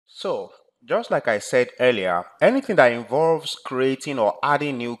So, just like I said earlier, anything that involves creating or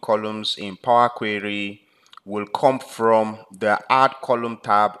adding new columns in Power Query will come from the Add Column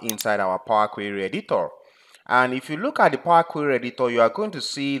tab inside our Power Query editor. And if you look at the Power Query editor, you are going to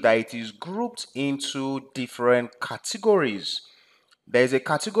see that it is grouped into different categories. There is a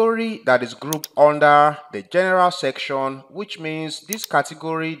category that is grouped under the general section, which means this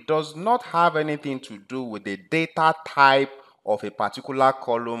category does not have anything to do with the data type of a particular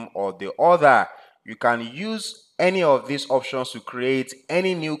column or the other. You can use any of these options to create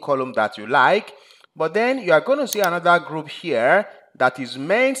any new column that you like. But then you are going to see another group here that is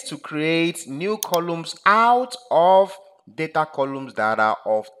meant to create new columns out of data columns that are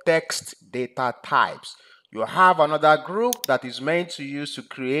of text data types. You have another group that is meant to use to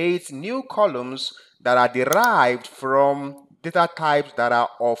create new columns that are derived from data types that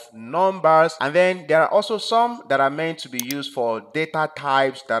are of numbers, and then there are also some that are meant to be used for data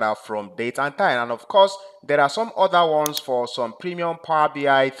types that are from date and time. And of course, there are some other ones for some premium Power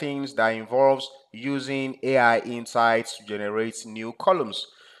BI things that involves using AI insights to generate new columns.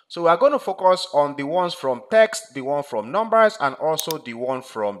 So we are going to focus on the ones from text, the one from numbers, and also the one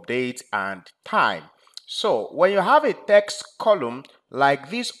from date and time. So when you have a text column like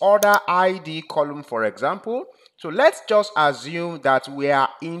this order ID column, for example, so let's just assume that we are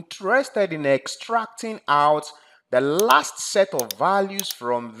interested in extracting out the last set of values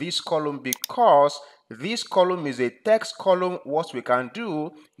from this column because this column is a text column. What we can do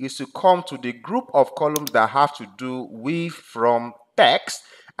is to come to the group of columns that have to do with from text,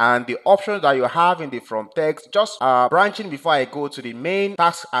 and the options that you have in the from text, just branching before I go to the main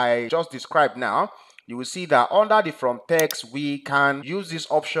task I just described now. You will see that under the from text, we can use these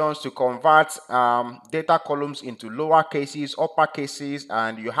options to convert data columns into lower cases, upper cases,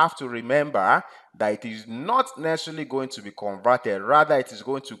 and you have to remember that it is not necessarily going to be converted, rather it is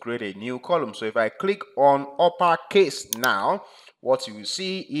going to create a new column. So if I click on uppercase now, what you will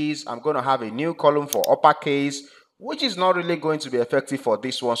see is I'm going to have a new column for uppercase, which is not really going to be effective for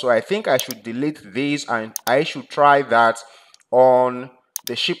this one. So I think I should delete this and I should try that on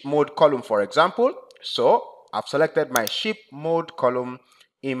the ship mode column, for example. So I've selected my ship mode column.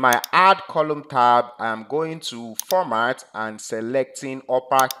 In my add column tab, I'm going to format and selecting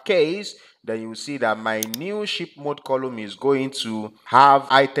uppercase. Then you will see that my new ship mode column is going to have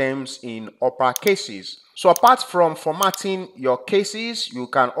items in upper cases. So apart from formatting your cases, you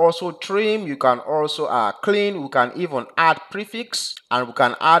can also trim, you can also clean, we can even add prefix, and we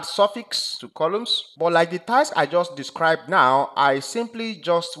can add suffix to columns. But like the task I just described now, I simply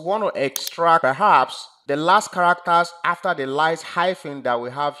just want to extract perhaps the last characters after the last hyphen that we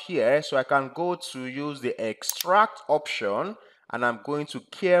have here. So I can go to use the extract option, and I'm going to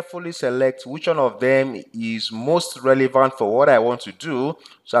carefully select which one of them is most relevant for what I want to do.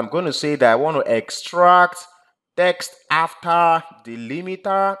 So I'm going to say that I want to extract text after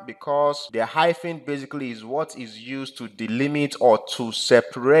delimiter, because the hyphen basically is what is used to delimit or to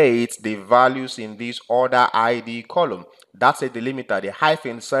separate the values in this order ID column. That's a delimiter. The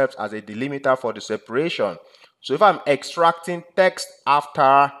hyphen serves as a delimiter for the separation. So if I'm extracting text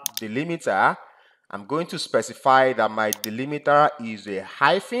after delimiter, I'm going to specify that my delimiter is a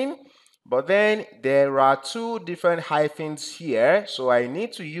hyphen, but then there are two different hyphens here. So I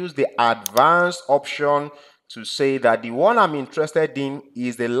need to use the advanced option to say that the one I'm interested in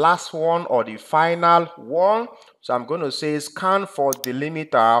is the last one or the final one. So I'm going to say scan for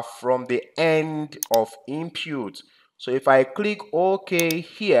delimiter from the end of input. So if I click OK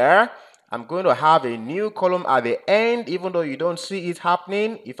here, I'm going to have a new column at the end, even though you don't see it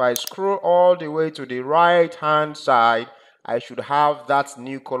happening. If I scroll all the way to the right hand side, I should have that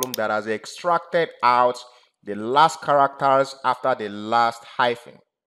new column that has extracted out the last characters after the last hyphen.